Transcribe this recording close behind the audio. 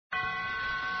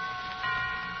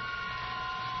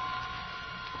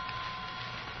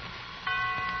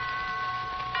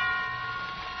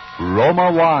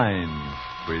Roma Wines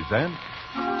present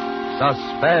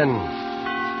Suspense.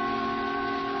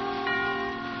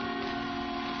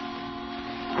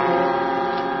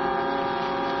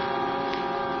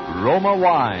 Roma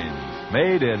Wines,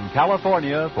 made in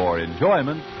California for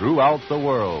enjoyment throughout the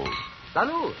world.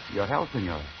 Salud. Your health,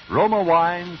 senor. Roma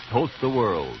Wines toast the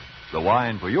world. The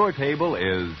wine for your table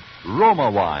is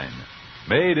Roma Wine,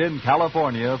 made in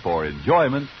California for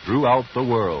enjoyment throughout the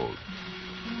world.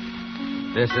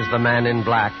 This is the man in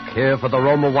black, here for the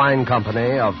Roma Wine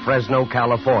Company of Fresno,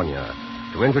 California,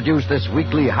 to introduce this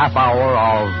weekly half hour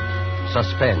of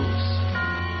Suspense.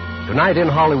 Tonight in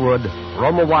Hollywood,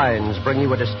 Roma Wines bring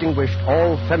you a distinguished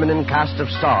all-feminine cast of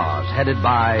stars headed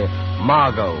by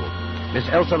Margot, Miss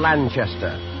Elsa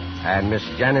Lanchester, and Miss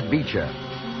Janet Beecher.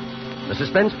 The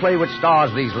suspense play which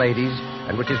stars these ladies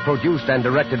and which is produced and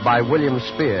directed by William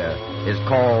Spear is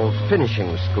called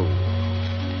Finishing School.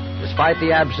 Despite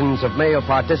the absence of male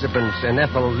participants in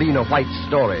Ethel Lena White's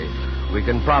story, we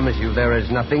can promise you there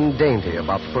is nothing dainty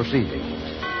about the proceedings.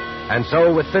 And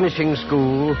so, with Finishing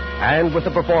School, and with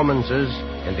the performances,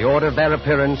 in the order of their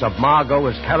appearance, of Margot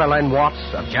as Caroline Watts,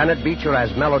 of Janet Beecher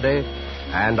as Melody,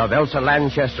 and of Elsa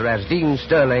Lanchester as Dean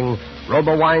Sterling,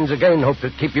 Roma Wines again hope to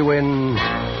keep you in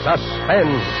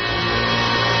suspense.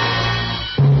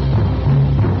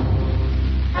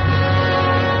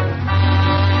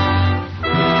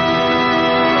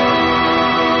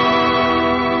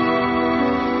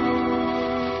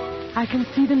 I can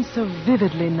see them so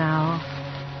vividly now,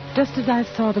 just as I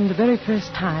saw them the very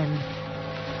first time.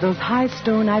 Those high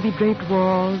stone ivy-draped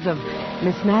walls of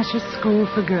Miss Nash's School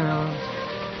for Girls.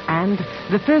 And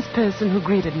the first person who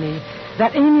greeted me,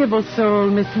 that amiable soul,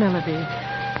 Miss Melody.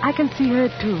 I can see her,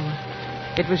 too.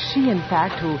 It was she, in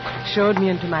fact, who showed me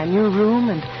into my new room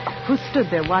and who stood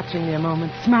there watching me a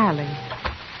moment, smiling.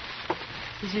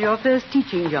 This is your first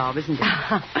teaching job, isn't it?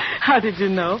 How did you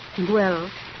know?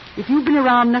 Well, if you've been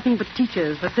around nothing but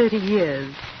teachers for 30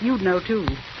 years, you'd know, too.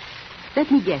 Let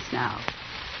me guess now.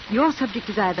 Your subject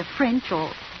is either French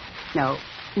or... No,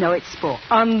 it's sport.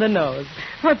 On the nose.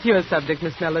 What's your subject,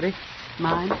 Miss Melody?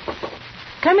 Mine?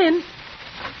 Come in.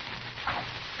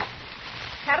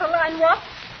 Caroline Watts?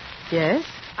 Yes?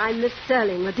 I'm Miss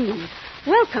Sterling, the dean.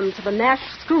 Welcome to the Nash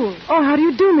School. Oh, how do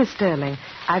you do, Miss Sterling?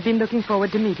 I've been looking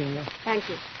forward to meeting you. Thank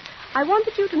you. I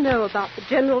wanted you to know about the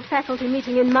general faculty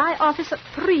meeting in my office at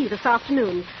 3 this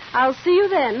afternoon. I'll see you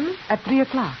then. At 3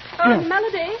 o'clock? Oh, Yes.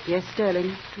 Melody. Yes,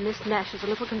 Sterling. Miss Nash is a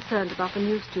little concerned about the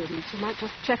new students. You might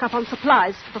just check up on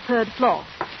supplies for the 3rd floor.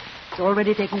 It's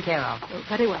already taken care of. Oh,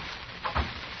 very well.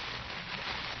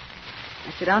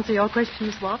 I should answer your question,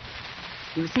 Miss Watts.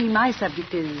 You see, my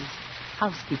subject is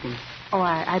housekeeping. Oh,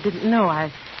 I didn't know.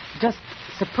 I just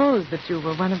supposed that you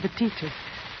were one of the teachers.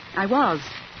 I was,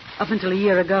 up until a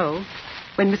year ago,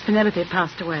 when Miss Penelope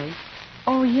passed away.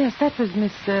 Oh, yes, that was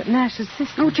Miss Nash's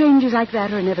sister. No changes like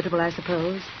that are inevitable, I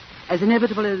suppose. As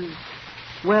inevitable as,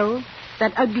 well,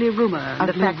 that ugly rumor. and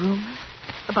the fact rumor?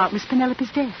 about Miss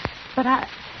Penelope's death. But I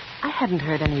hadn't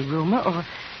heard any rumor or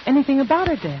anything about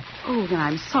her death. Oh, then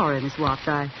I'm sorry, Miss Watts.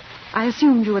 I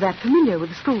assumed you were that familiar with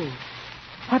the school.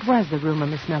 What was the rumor,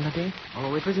 Miss Melody?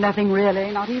 Oh, it was nothing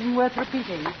really, not even worth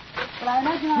repeating. But I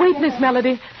imagine Wait, Miss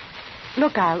Melody.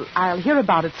 Look, I'll hear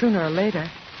about it sooner or later.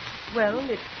 Well,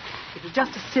 it was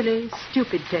just a silly,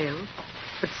 stupid tale.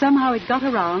 But somehow it got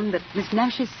around that Miss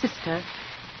Nash's sister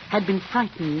had been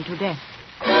frightened to death.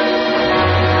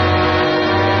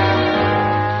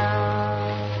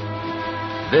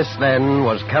 This, then,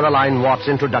 was Caroline Watts'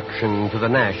 introduction to the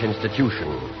Nash Institution,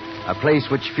 a place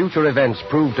which future events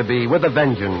proved to be, with a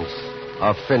vengeance,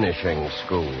 a finishing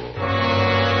school.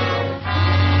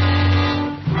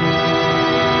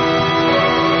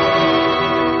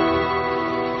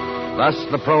 Thus,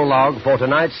 the prologue for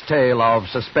tonight's tale of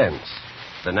suspense.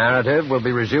 The narrative will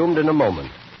be resumed in a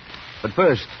moment. But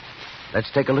first, let's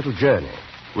take a little journey.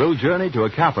 We'll journey to a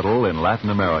capital in Latin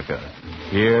America.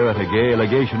 Here at a gay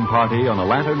legation party on a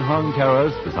lantern-hung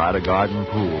terrace beside a garden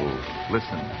pool.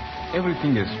 Listen.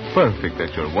 Everything is perfect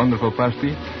at your wonderful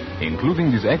party,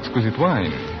 including this exquisite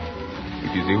wine.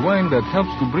 It is a wine that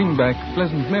helps to bring back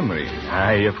pleasant memories.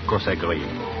 I, of course, agree.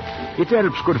 It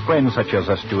helps good friends such as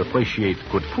us to appreciate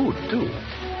good food, too.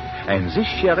 And this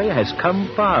sherry has come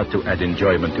far to add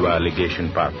enjoyment to our legation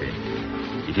party.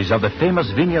 It is of the famous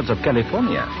vineyards of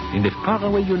California in the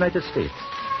faraway United States.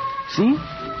 See?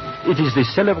 It is the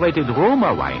celebrated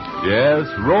Roma wine. Yes,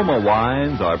 Roma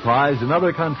wines are prized in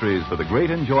other countries for the great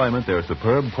enjoyment their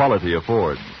superb quality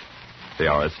affords. They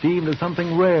are esteemed as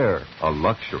something rare, a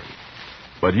luxury.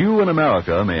 But you in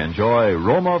America may enjoy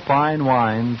Roma fine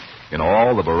wines in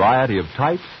all the variety of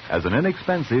types as an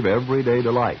inexpensive everyday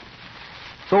delight.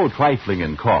 So trifling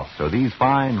in cost are these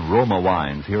fine Roma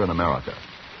wines here in America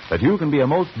that you can be a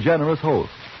most generous host,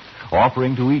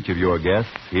 offering to each of your guests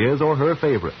his or her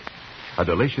favorite. A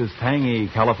delicious, tangy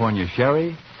California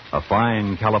sherry, a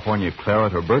fine California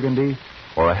claret or burgundy,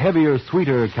 or a heavier,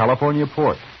 sweeter California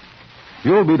port.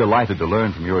 You'll be delighted to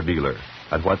learn from your dealer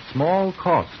at what small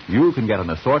cost you can get an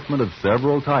assortment of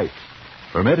several types,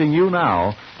 permitting you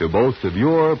now to boast of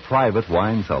your private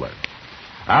wine cellar.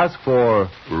 Ask for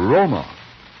Roma,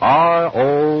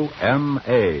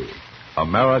 R-O-M-A,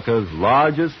 America's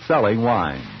largest selling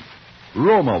wines.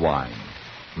 Roma wines,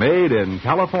 made in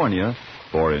California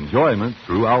for enjoyment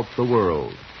throughout the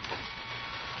world.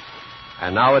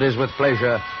 And now it is with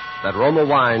pleasure that Roma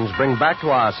Wines bring back to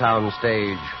our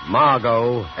soundstage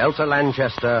Margot, Elsa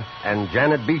Lanchester, and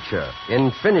Janet Beecher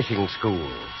in Finishing School,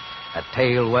 a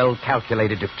tale well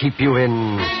calculated to keep you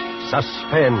in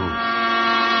suspense.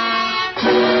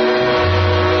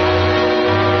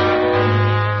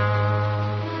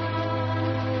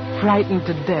 Frightened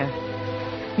to death.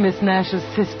 Miss Nash's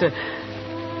sister.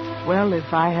 Well,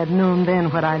 if I had known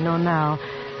then what I know now,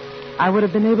 I would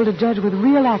have been able to judge with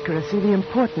real accuracy the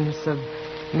importance of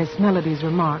Miss Melody's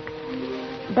remark.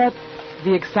 But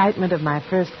the excitement of my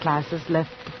first classes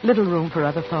left little room for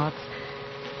other thoughts.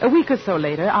 A week or so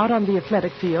later, out on the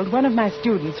athletic field, one of my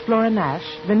students, Flora Nash,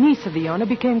 the niece of the owner,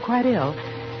 became quite ill.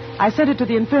 I sent her to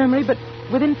the infirmary, but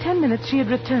within 10 minutes she had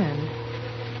returned.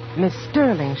 Miss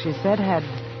Sterling, she said, had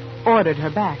ordered her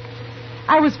back.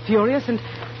 I was furious, and,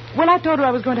 well, I told her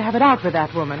I was going to have it out with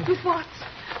that woman. Miss Watts,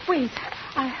 wait.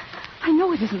 I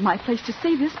know it isn't my place to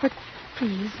say this, but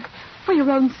please, for your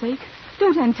own sake,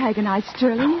 don't antagonize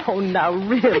Sterling. Oh, now,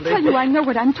 really? I tell you, I know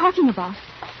what I'm talking about.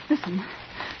 Listen,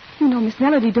 you know Miss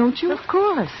Melody, don't you? Of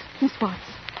course. Miss Watts,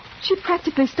 she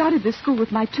practically started this school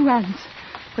with my two aunts.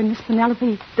 When Miss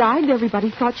Penelope died, everybody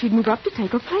thought she'd move up to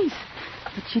take her place.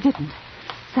 But she didn't.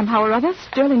 Somehow or other,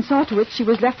 Sterling saw to it she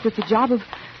was left with the job of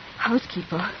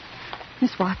housekeeper.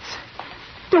 Miss Watts,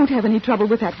 don't have any trouble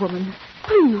with that woman.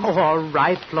 Please. Oh, all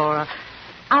right, Flora.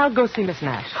 I'll go see Miss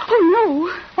Nash. Oh,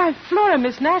 no. Why, Flora,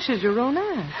 Miss Nash is your own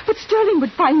aunt. But Sterling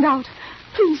would find out.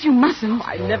 Please, you mustn't. Oh,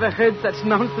 I never heard such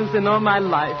nonsense in all my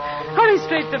life. Hurry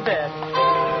straight to bed.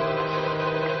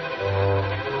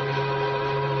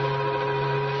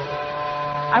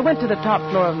 I went to the top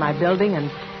floor of my building and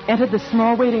entered the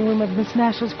small waiting room of Miss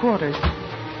Nash's quarters.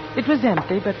 It was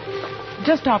empty, but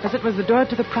just opposite was the door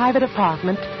to the private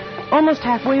apartment, almost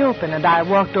halfway open, and I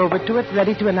walked over to it,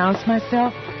 ready to announce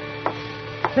myself.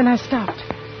 Then I stopped,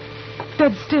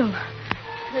 dead still.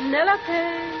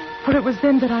 Penelope. For it was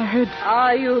then that I heard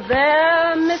Are you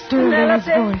there, Miss Sterling's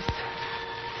Penelope? voice.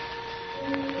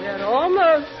 We're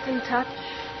almost in touch.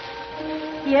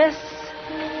 Yes,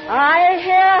 I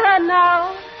hear her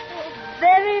now.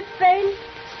 Very faint,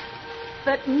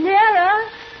 but nearer.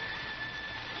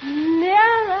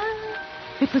 Nearer.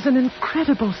 It was an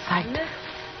incredible sight. Miss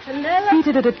Penelope.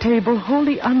 Seated at a table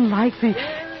wholly unlike the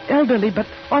elderly but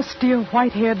austere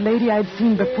white-haired lady I'd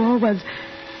seen before was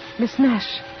Miss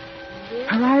Nash.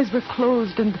 Her eyes were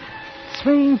closed, and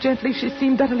swaying gently, she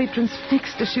seemed utterly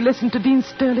transfixed as she listened to Dean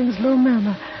Sterling's low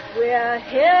murmur. We're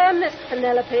here, Miss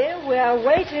Penelope. We're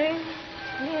waiting.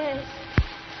 Yes.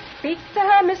 Speak to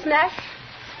her, Miss Nash.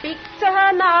 Speak to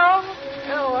her now.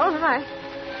 Oh, all right.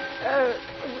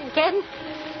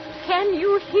 Can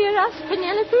you hear us,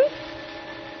 Penelope?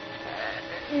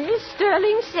 Miss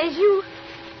Sterling says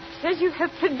you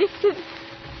have predicted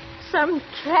some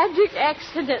tragic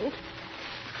accident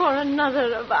for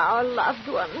another of our loved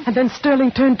ones. And then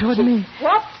Sterling turned toward me.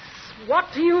 What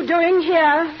are you doing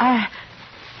here?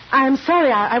 I'm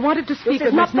sorry. I wanted to speak This with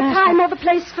is not Miss the Nash. time or the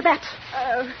place for that.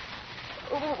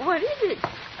 What is it?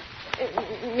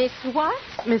 Miss what?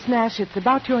 Miss Nash, it's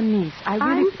about your niece.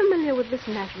 I'm familiar with this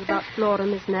matter about Flora,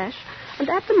 Miss Nash, and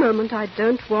at the moment I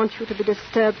don't want you to be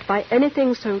disturbed by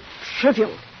anything so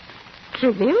trivial.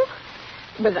 Trivial?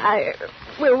 But I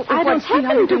don't see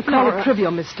how you can call Flora? it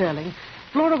trivial, Miss Sterling.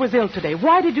 Flora was ill today.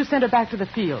 Why did you send her back to the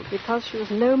field? Because she was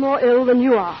no more ill than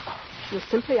you are. She was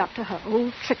simply up to her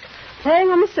old trick, playing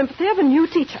on the sympathy of a new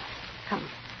teacher. Come,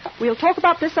 we'll talk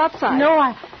about this outside.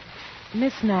 No,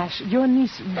 Miss Nash, your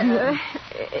niece...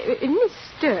 Miss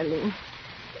Sterling,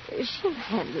 she'll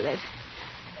handle it.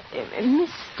 Miss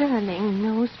Sterling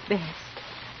knows best.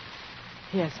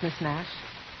 Yes, Miss Nash.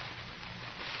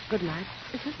 Good night.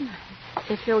 Good night.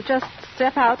 If you'll just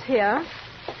step out here.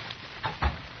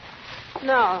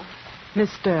 No.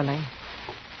 Miss Sterling,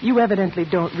 you evidently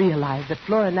don't realize that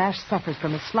Flora Nash suffers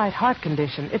from a slight heart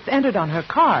condition. It's entered on her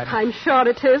card. I'm sure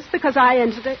it is, because I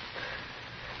entered it.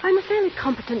 I'm a fairly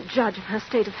competent judge of her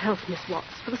state of health, Miss Watts,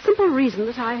 for the simple reason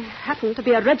that I happen to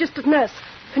be a registered nurse.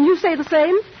 Can you say the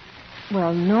same?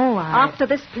 Well, no, After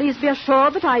this, please be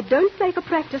assured that I don't make a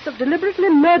practice of deliberately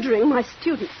murdering my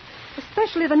students,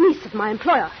 especially the niece of my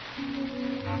employer.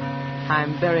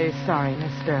 I'm very sorry,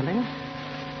 Miss Sterling.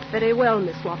 Very well,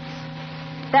 Miss Watts.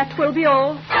 That will be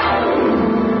all.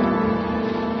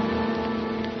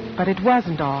 But it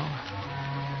wasn't all.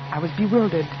 I was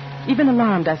bewildered, even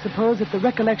alarmed, I suppose, at the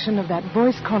recollection of that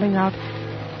voice calling out,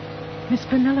 Miss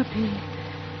Penelope.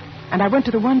 And I went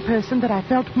to the one person that I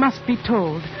felt must be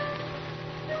told.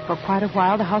 For quite a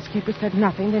while, the housekeeper said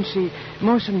nothing, then she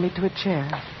motioned me to a chair.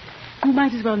 You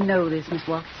might as well know this, Miss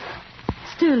Watts.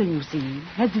 Sterling, you see,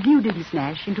 has deluded Miss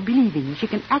Nash into believing she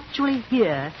can actually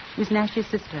hear Miss Nash's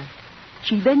sister.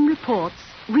 She then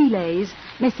relays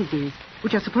messages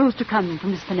which are supposed to come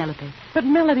from Miss Penelope. But,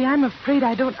 Melody, I'm afraid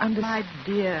I don't understand. My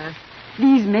dear,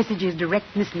 these messages direct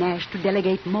Miss Nash to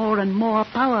delegate more and more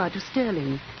power to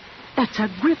Sterling. That's her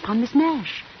grip on Miss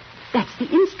Nash. That's the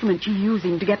instrument she's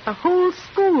using to get the whole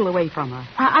school away from her.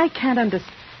 I can't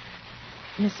understand.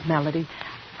 Miss Melody,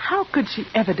 how could she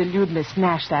ever delude Miss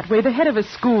Nash that way? The head of a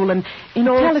school and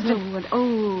intelligent... Also an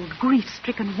old,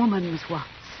 grief-stricken woman, Miss Watts.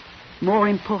 More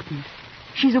important,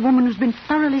 she's a woman who's been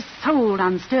thoroughly sold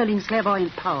on Sterling's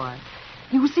clairvoyant power.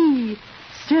 You see,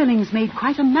 Sterling's made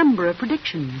quite a number of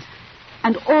predictions,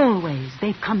 and always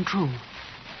they've come true.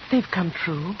 They've come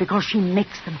true? Because she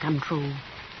makes them come true.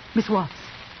 Miss Watts,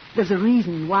 there's a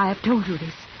reason why I've told you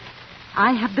this.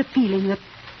 I have the feeling that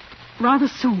rather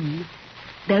soon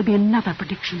there'll be another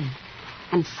prediction.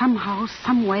 And somehow,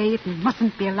 some way, it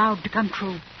mustn't be allowed to come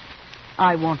true.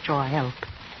 I want your help.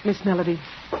 Miss Melody,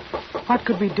 what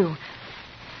could we do?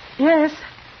 Yes?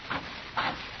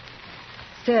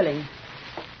 Sterling.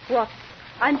 What?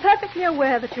 I'm perfectly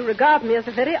aware that you regard me as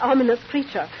a very ominous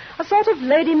creature, a sort of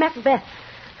Lady Macbeth.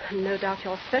 No doubt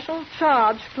your special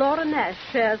charge, Flora Nash,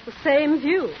 shares the same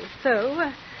view. So,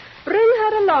 bring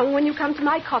her along when you come to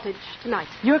my cottage tonight.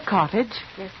 Your cottage?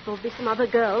 Yes, there'll be some other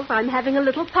girls. I'm having a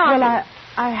little party. Well,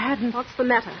 I hadn't... What's the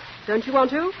matter? Don't you want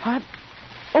to? What?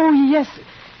 Oh, yes.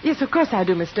 Yes, of course I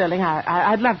do, Miss Sterling.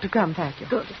 I'd love to come, thank you.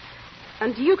 Good.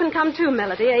 And you can come too,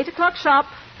 Melody, 8 o'clock sharp.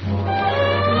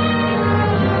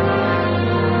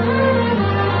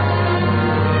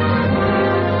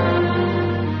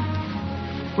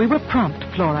 We were prompt,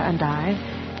 Flora and I,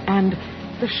 and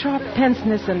the sharp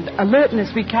tenseness and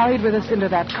alertness we carried with us into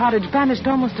that cottage vanished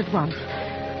almost at once.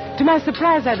 To my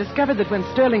surprise, I discovered that when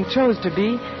Sterling chose to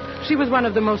be, she was one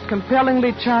of the most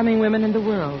compellingly charming women in the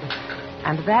world.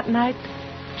 And that night,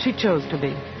 she chose to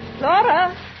be.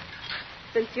 Flora,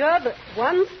 since you're the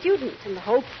one student in the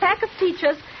whole pack of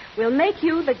teachers, we'll make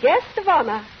you the guest of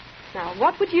honor. Now,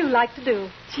 what would you like to do?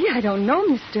 Gee, I don't know,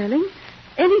 Miss Sterling.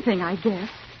 Anything, I guess.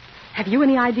 Have you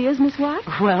any ideas, Miss Watts?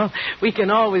 Well, we can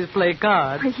always play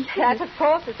cards. That, of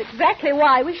course, is exactly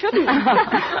why we shouldn't.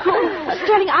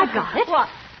 Sterling, I've got it. What?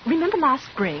 Remember last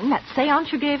spring, that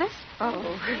seance you gave us? Oh,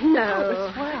 no. Oh,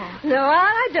 it's swell. No,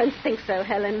 I don't think so,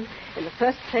 Helen. In the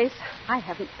first place, I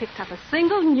haven't picked up a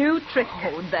single new trick.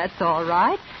 Oh, that's all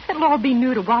right. It'll all be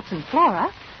new to Watts and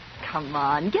Flora. Come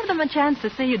on, give them a chance to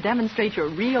see you demonstrate your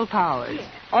real powers. Yeah.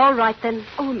 All right, then.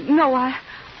 Oh, no,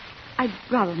 I'd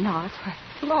rather not.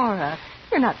 Flora,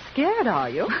 you're not scared, are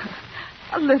you?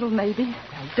 A little, maybe.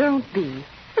 Well, don't be.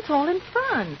 It's all in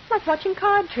fun, like watching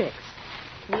card tricks.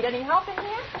 Need any help in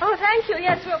here? Oh, thank you.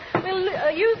 Yes,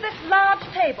 we'll use this large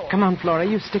table. Come on, Flora,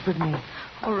 you stick with me.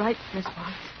 All right, Miss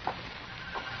Watts.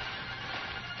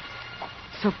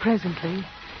 So presently,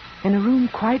 in a room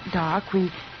quite dark,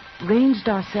 we ranged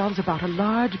ourselves about a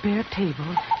large bare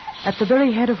table, at the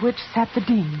very head of which sat the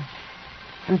dean.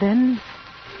 And then,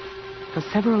 for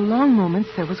several long moments,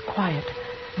 there was quiet,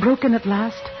 broken at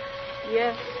last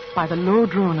Yes. by the low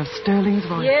drone of Sterling's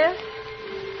voice. Yes.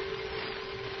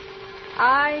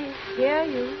 I hear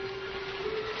you.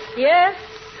 Yes.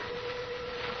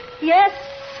 Yes.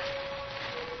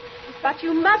 But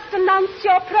you must announce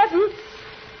your presence.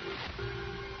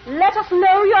 Let us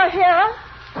know you're here.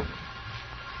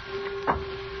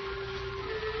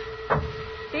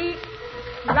 Speak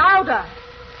louder.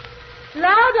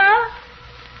 Louder.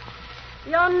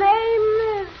 Your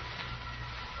name is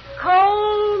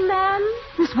Coleman.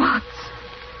 Miss Watts,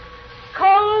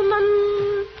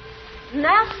 Coleman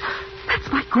Nash.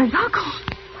 that's my great uncle.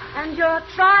 And you're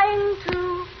trying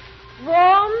to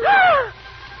warn?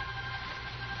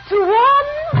 To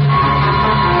warn?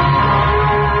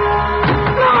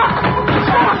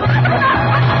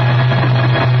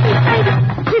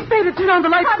 She's faded. Turn on the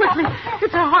lights quickly.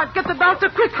 It's her heart. Get the doctor.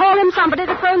 Quick, Call him somebody.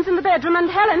 The phone's in the bedroom. And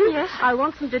Helen. Yes? I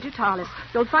want some digitalis.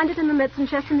 You'll find it in the medicine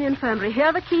chest in the infirmary. Here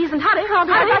are the keys and hurry. Hurry.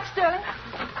 Back, Sterling.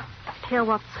 Here,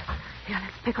 Watts. Here,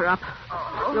 let's pick her up.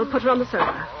 We'll put her on the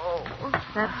sofa.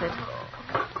 That's it.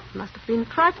 Must have been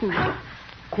frightened.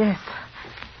 Yes.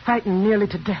 Frightened nearly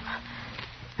to death.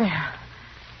 There.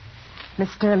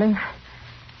 Miss Sterling,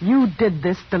 you did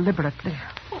this deliberately.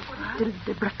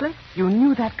 Deliberately? You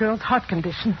knew that girl's heart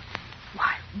condition.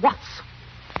 Why, Watts?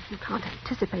 You can't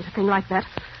anticipate a thing like that.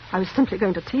 I was simply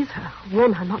going to tease her,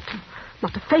 warn her not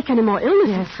to fake any more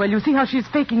illnesses. Yes, well, you see how she's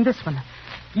faking this one.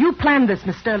 You planned this,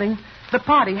 Miss Sterling. The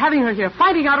party, having her here,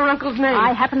 finding out her uncle's name.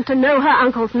 I happen to know her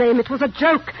uncle's name. It was a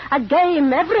joke, a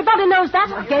game. Everybody knows that.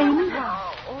 A game.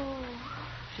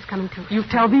 She's coming to. You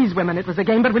tell these women it was a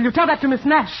game, but will you tell that to Miss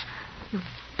Nash? You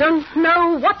don't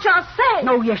know what you're saying.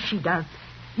 Oh, yes, she does.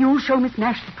 You'll show Miss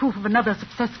Nash the proof of another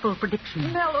successful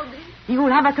prediction. Melody.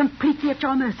 You'll have her completely at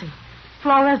your mercy.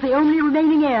 Flora's the only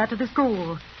remaining heir to the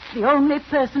school. The only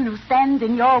person who stands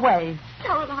in your way.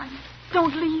 Caroline,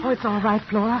 don't leave. Oh, it's all right,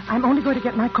 Flora. I'm only going to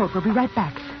get my coat. We'll be right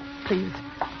back. Please,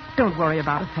 don't worry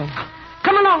about a thing.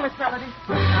 Come along, Miss Melody.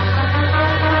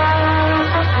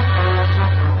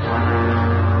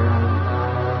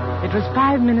 It was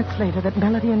 5 minutes later that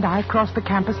Melody and I crossed the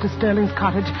campus to Sterling's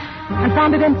cottage and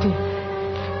found it empty.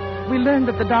 We learned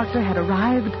that the doctor had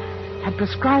arrived, had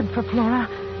prescribed for Flora,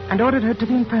 and ordered her to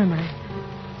the infirmary.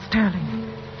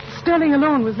 Sterling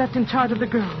alone was left in charge of the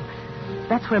girl.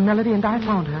 That's where Melody and I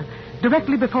found her,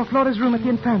 directly before Flora's room at the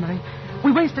infirmary.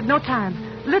 We wasted no time.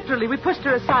 Literally, we pushed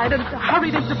her aside and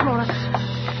hurried into Flora.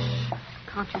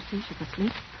 Can't you see she's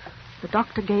asleep? The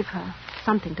doctor gave her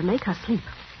something to make her sleep.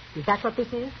 Is that what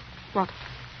this is? What?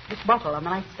 This bottle on the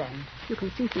nightstand. You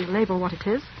can see from the label what it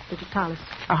is. Digitalis.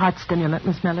 A heart stimulant,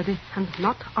 Miss Melody. And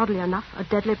not, oddly enough, a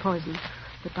deadly poison.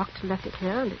 The doctor left it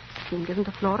here, and it's been given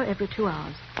to Flora every 2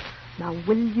 hours. Now,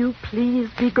 will you please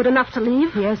be good enough to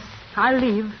leave? Yes, I'll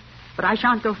leave, but I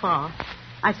shan't go far.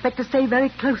 I expect to stay very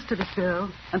close to this girl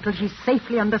until she's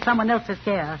safely under someone else's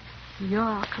care.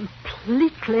 You're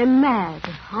completely mad,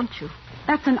 aren't you?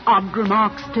 That's an odd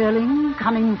remark, Sterling,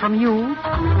 coming from you.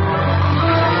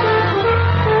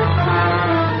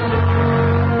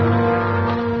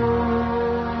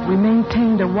 We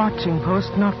maintained a watching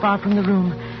post not far from the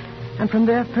room. And from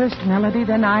there, first Melody,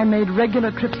 then I made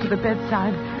regular trips to the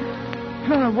bedside.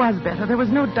 Flora was better. There was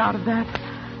no doubt of that.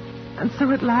 And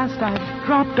so at last I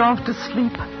dropped off to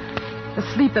sleep. A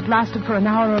sleep that lasted for an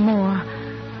hour or more.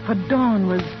 For dawn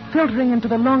was filtering into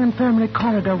the long infirmary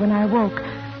corridor when I woke.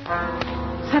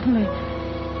 Suddenly,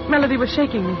 Melody was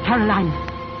shaking me. Caroline,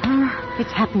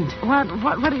 it's happened.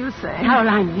 What are you saying?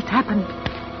 Caroline, it's happened.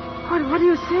 What are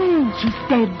you saying? She's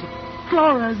dead.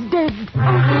 Flora's dead.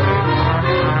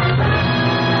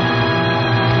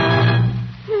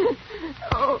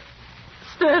 Oh,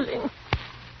 Sterling,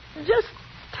 just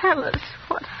tell us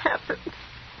what happened.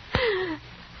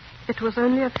 It was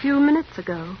only a few minutes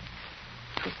ago.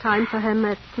 It was time for her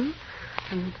medicine,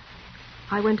 and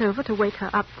I went over to wake her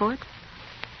up for it.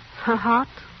 Her heart,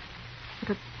 it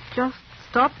had just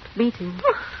stopped beating.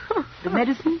 The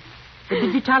medicine? The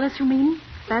digitalis, you mean?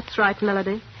 That's right,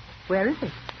 Melody. Where is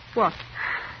it? What?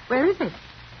 Where is it?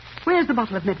 Where's the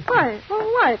bottle of medicine?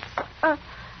 Why,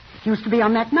 It used to be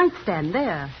on that nightstand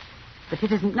there. But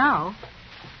it isn't now.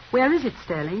 Where is it,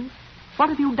 Sterling? What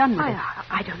have you done with it?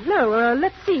 I don't know.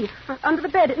 Let's see. Under the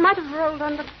bed. It might have rolled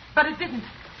under... But it didn't.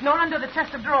 Nor under the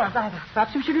chest of drawers either.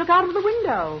 Perhaps you should look out of the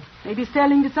window. Maybe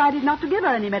Sterling decided not to give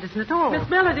her any medicine at all. Miss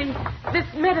Melody, this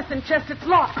medicine chest, it's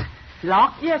locked.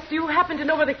 Locked? Yes, do you happen to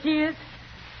know where the key is?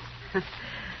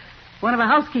 One of a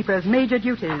housekeeper's major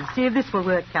duties. See if this will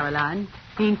work, Caroline.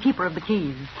 Being keeper of the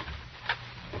keys.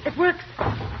 It works.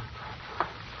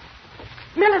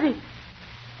 Melody!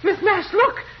 Miss Nash,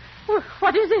 look!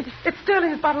 What is it? It's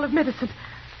Sterling's bottle of medicine.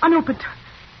 Unopened.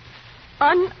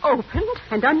 Unopened?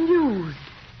 And unused.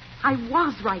 I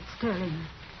was right, Sterling.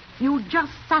 You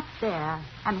just sat there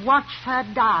and watched her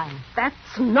die.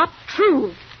 That's not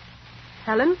true.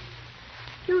 Helen,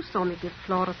 you saw me give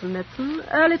Flora some medicine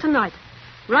early tonight,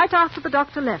 right after the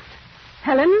doctor left.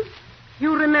 Helen,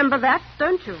 you remember that,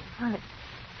 don't you?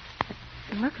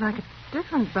 It looked like a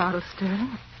different bottle,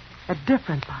 Sterling. A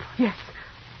different bottle, yes.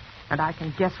 And I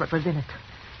can guess what was in it.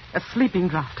 A sleeping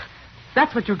draught.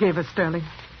 That's what you gave us, Sterling.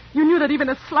 You knew that even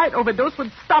a slight overdose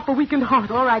would stop a weakened heart.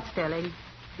 All right, Sterling.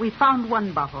 We found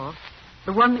one bottle.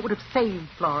 The one that would have saved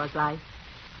Flora's life.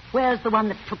 Where's the one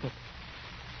that took it?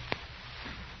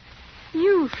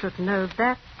 You should know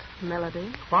that,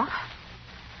 Melody. What?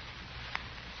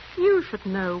 You should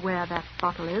know where that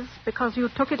bottle is because you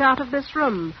took it out of this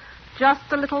room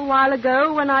just a little while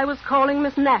ago when I was calling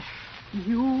Miss Nash.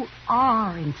 You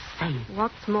are insane.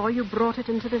 What's more, you brought it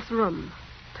into this room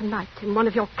tonight in one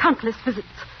of your countless visits.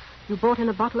 You bought in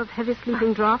a bottle of heavy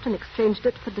sleeping draught and exchanged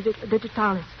it for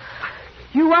digitalis.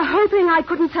 You were hoping I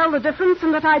couldn't tell the difference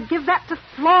and that I'd give that to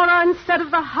Flora instead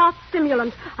of the heart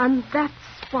stimulant. And that's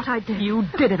what I did. You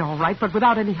did it all right, but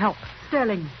without any help.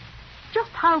 Sterling, just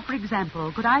how, for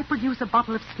example, could I produce a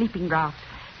bottle of sleeping draught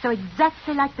so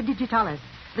exactly like the digitalis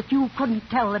that you couldn't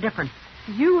tell the difference?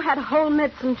 You had a whole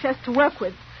medicine chest to work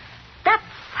with. That's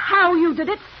how you did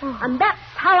it, and that's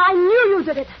how I knew you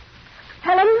did it.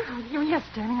 Helen? Yes,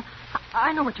 Sterling.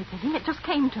 I know what you're thinking. It just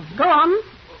came to me. Go on.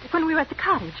 When we were at the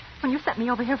cottage, when you sent me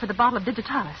over here for the bottle of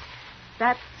digitalis.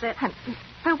 That's it. And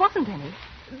there wasn't any.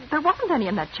 There wasn't any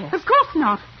in that chest. Of course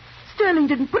not. Sterling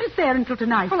didn't put it there until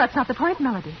tonight. Well, that's not the point,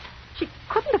 Melody. She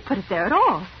couldn't have put it there at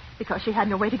all because she had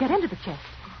no way to get into the chest.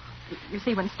 You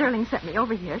see, when Sterling sent me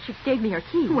over here, she gave me her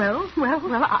keys. Well,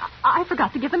 I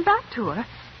forgot to give them back to her.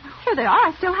 Here they are.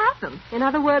 I still have them. In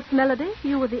other words, Melody,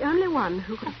 you were the only one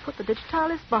who could have put the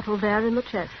digitalis bottle there in the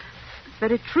chest. It's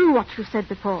very true what you said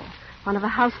before. One of a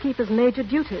housekeeper's major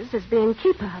duties is being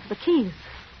keeper of the keys.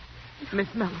 Miss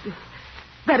Melody,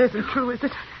 that isn't true, is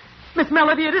it? Miss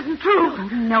Melody, it isn't true. Oh,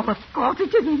 no, of course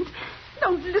it isn't.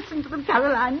 Don't listen to them,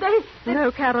 Caroline.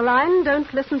 No, Caroline,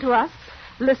 don't listen to us.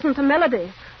 Listen to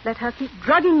Melody. Let her keep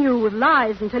drugging you with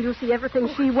lies until you see everything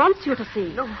she wants you to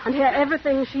see. And hear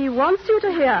everything she wants you to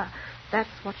hear. That's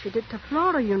what she did to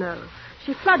Flora, you know.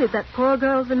 She flooded that poor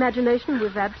girl's imagination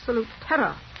with absolute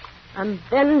terror. And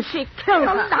then she killed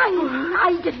her.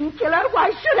 I didn't kill her. Why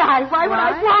should I? Why would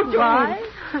I want to?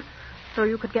 Why? So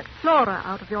you could get Flora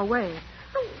out of your way.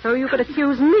 So you could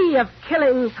accuse me of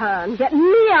killing her and get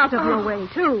me out of your way,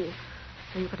 too.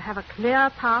 So you could have a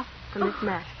clear path to Miss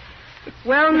Nash.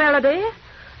 Well, Melody,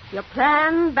 your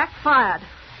plan backfired.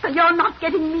 So you're not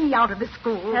getting me out of the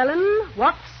school. Helen,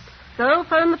 Watts, go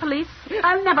phone the police.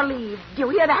 I'll never leave. Do you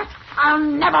hear that? I'll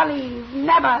never leave.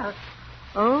 Never.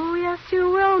 Oh, yes, you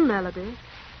will, Melody.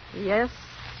 Yes,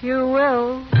 you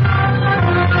will.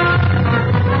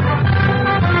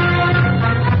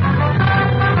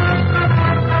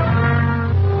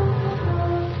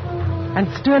 And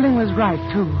Sterling was right,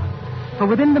 too. For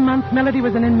within the month, Melody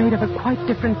was an inmate of a quite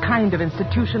different kind of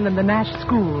institution than the Nash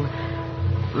School.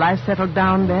 Life settled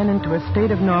down then into a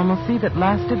state of normalcy that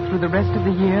lasted through the rest of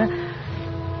the year.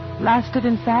 Lasted,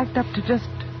 in fact, up to just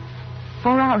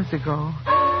 4 hours ago,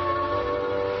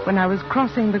 when I was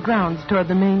crossing the grounds toward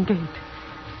the main gate.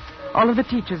 All of the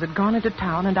teachers had gone into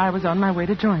town, and I was on my way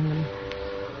to join them.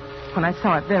 When I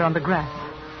saw it there on the grass,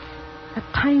 a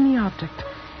tiny object,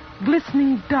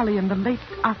 glistening dully in the late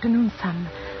afternoon sun.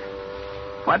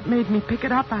 What made me pick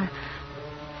it up,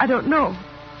 I don't know.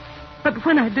 But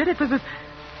when I did, it was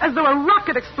as though a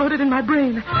rocket exploded in my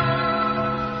brain.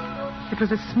 It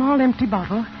was a small empty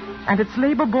bottle, and its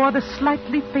label bore the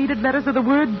slightly faded letters of the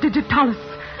word digitalis.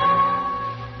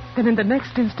 Then in the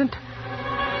next instant...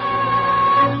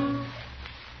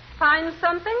 Find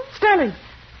something? Sterling!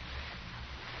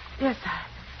 Yes,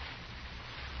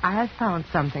 I have found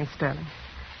something, Sterling.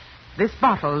 This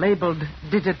bottle labeled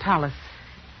digitalis.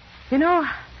 You know,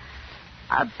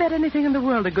 I'll bet anything in the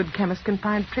world a good chemist can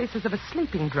find traces of a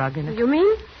sleeping drug in it. You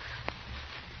mean?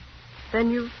 Then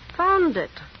you found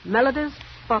it. Melody's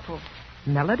bottle.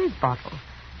 Melody's bottle?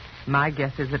 My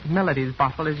guess is that Melody's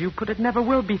bottle, as you put it, never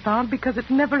will be found because it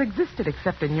never existed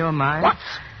except in your mind. What?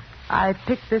 I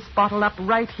picked this bottle up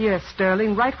right here,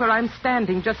 Sterling, right where I'm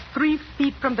standing, just 3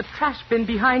 feet from the trash bin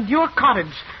behind your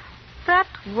cottage. That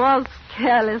was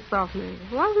careless of me,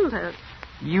 wasn't it?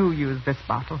 You used this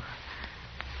bottle.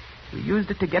 You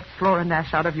used it to get Flora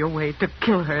Nash out of your way, to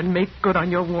kill her and make good on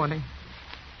your warning.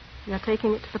 You're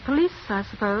taking it to the police, I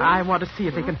suppose. I want to see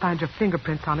if they can find your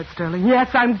fingerprints on it, Sterling. Yes,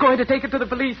 I'm going to take it to the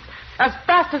police as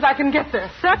fast as I can get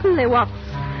there. Certainly, Watts.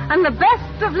 And the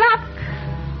best of luck.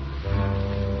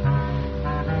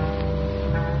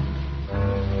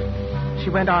 She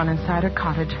went on inside her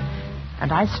cottage,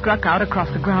 and I struck out across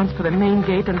the grounds for the main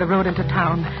gate and the road into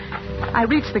town. I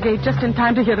reached the gate just in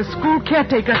time to hear the school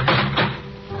caretaker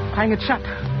bang it shut.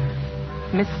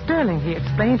 Miss Sterling, he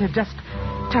explained, had just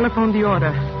telephoned the order.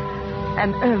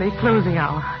 An early closing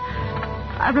hour.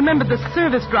 I remembered the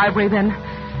service driveway then,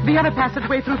 the other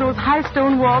passageway through those high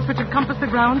stone walls which encompassed the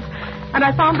grounds, and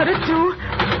I found that it, too,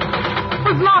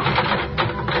 was locked.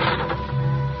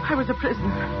 I was a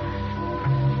prisoner.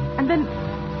 And then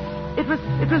it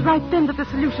was right then that the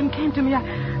solution came to me.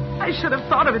 I should have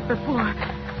thought of it before.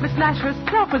 Miss Nash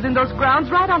herself was in those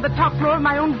grounds, right on the top floor of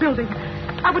my own building.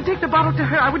 I would take the bottle to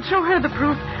her. I would show her the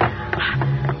proof.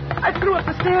 I flew up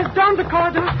the stairs, down the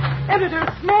corridor, entered her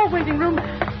small waiting room,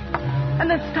 and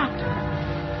then stopped.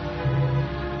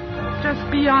 Just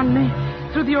beyond me,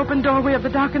 through the open doorway of the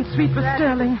darkened suite, was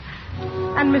Sterling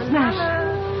and Miss Nash.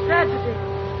 Tragedy.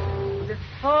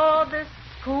 Before this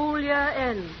school year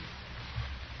ends.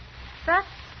 That's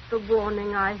the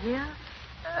warning I hear.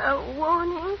 A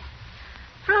warning?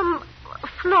 From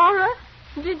Flora,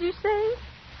 did you say?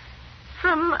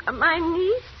 From my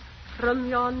niece? From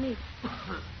your niece.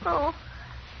 Oh.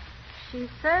 She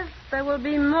says there will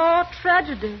be more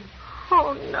tragedy.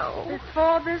 Oh, no.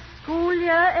 Before this school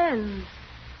year ends.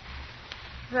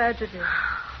 Tragedy.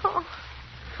 Oh.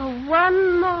 For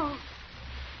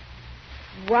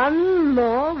one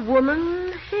more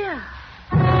woman here.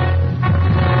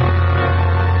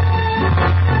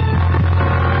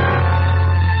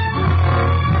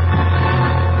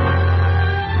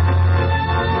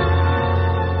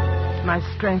 My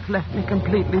strength left me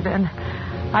completely then.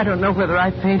 I don't know whether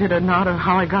I fainted or not or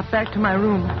how I got back to my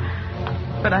room.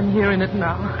 But I'm here in it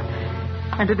now.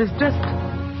 And it is just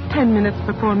 10 minutes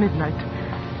before midnight.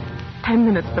 10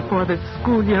 minutes before this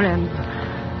school year ends.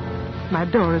 My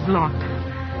door is locked.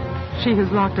 She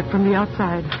has locked it from the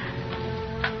outside.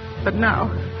 But now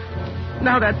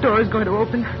that door is going to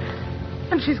open.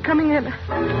 And she's coming in.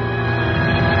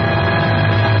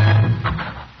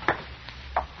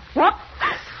 What?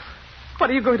 What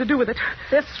are you going to do with it?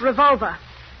 This revolver.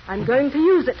 I'm going to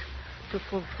use it to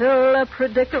fulfill a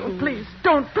prediction. Oh, please,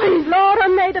 don't, please. Flora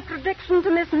made a prediction to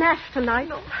Miss Nash tonight.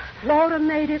 No. Flora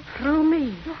made it through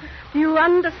me. No. Do you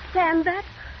understand that?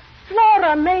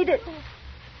 Flora made it.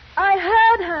 I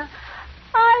heard her.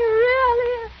 I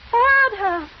really heard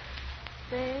her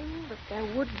saying that there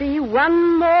would be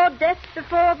one more death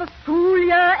before the school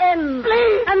year ends.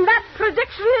 Please. And that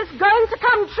prediction is going to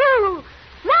come true.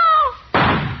 Now!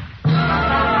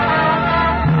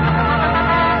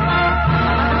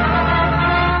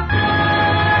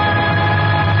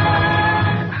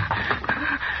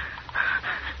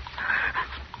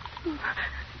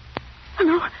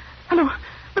 Hello.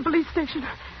 The police station.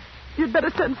 You'd better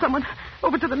send someone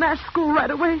over to the Nash school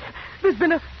right away. There's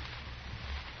been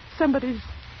somebody's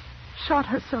shot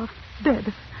herself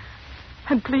dead.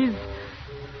 And please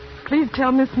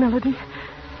tell Miss Melody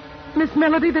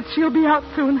that she'll be out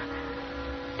soon.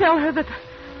 Tell her that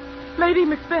Lady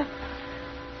Macbeth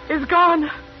is gone.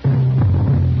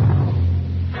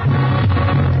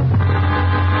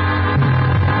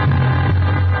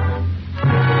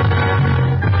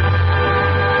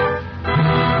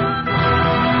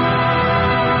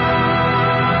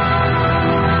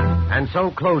 And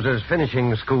so closes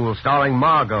Finishing School, starring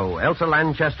Margot, Elsa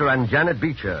Lanchester, and Janet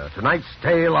Beecher. Tonight's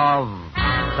tale of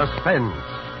suspense.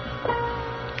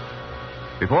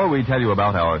 Before we tell you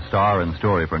about our star and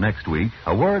story for next week,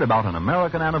 a word about an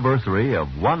American anniversary of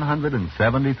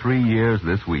 173 years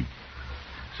this week.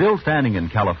 Still standing in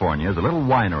California is a little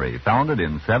winery founded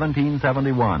in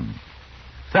 1771.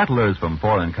 Settlers from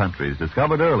foreign countries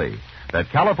discovered early that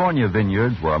California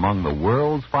vineyards were among the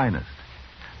world's finest.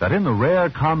 That in the rare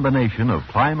combination of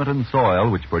climate and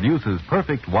soil which produces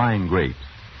perfect wine grapes,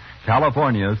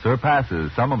 California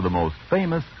surpasses some of the most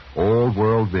famous old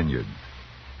world vineyards.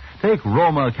 Take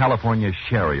Roma California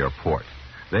Sherry or Port.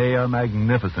 They are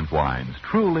magnificent wines,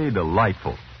 truly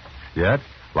delightful. Yet,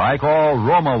 like all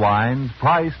Roma wines,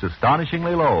 priced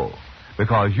astonishingly low,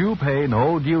 because you pay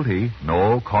no duty,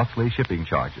 no costly shipping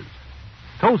charges.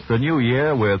 Toast the new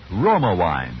year with Roma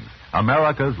wines,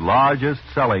 America's largest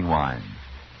selling wines.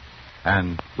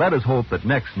 And let us hope that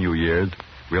next New Year's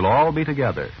we'll all be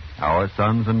together, our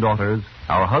sons and daughters,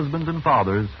 our husbands and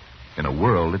fathers, in a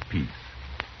world at peace.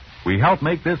 We help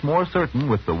make this more certain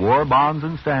with the war bonds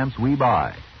and stamps we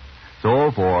buy. So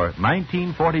for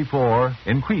 1944,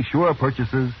 increase your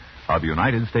purchases of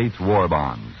United States war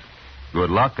bonds. Good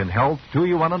luck and health to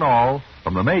you one and all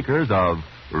from the makers of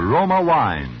Roma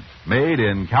wines, made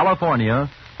in California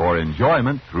for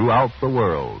enjoyment throughout the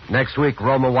world. Next week,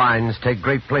 Roma Wines take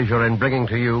great pleasure in bringing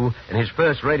to you, in his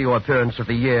first radio appearance of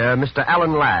the year, Mr.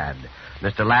 Alan Ladd.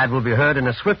 Mr. Ladd will be heard in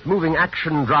a swift-moving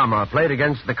action drama played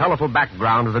against the colorful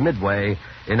background of the Midway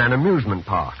in an amusement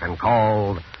park and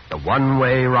called The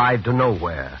One-Way Ride to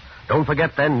Nowhere. Don't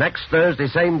forget then, next Thursday,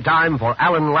 same time, for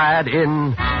Alan Ladd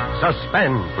in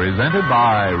Suspense. Presented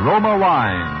by Roma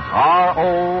Wines,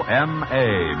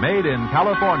 R-O-M-A, made in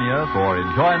California for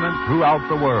enjoyment throughout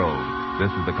the world.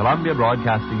 This is the Columbia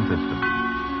Broadcasting System.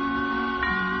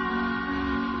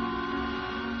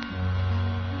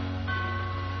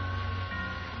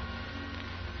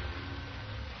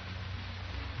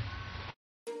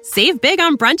 Save big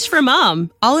on brunch for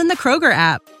Mom, all in the Kroger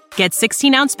app. Get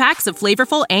 16-ounce packs of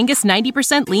flavorful Angus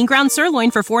 90% lean ground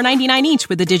sirloin for $4.99 each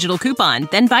with a digital coupon.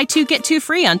 Then buy 2, get 2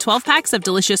 free on 12 packs of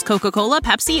delicious Coca-Cola,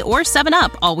 Pepsi, or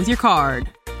 7-Up, all with your card.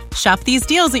 Shop these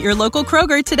deals at your local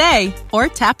Kroger today, or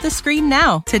tap the screen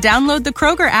now to download the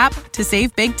Kroger app to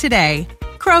save big today.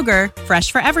 Kroger,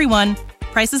 fresh for everyone.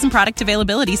 Prices and product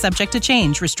availability subject to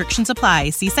change. Restrictions apply.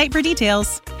 See site for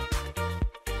details.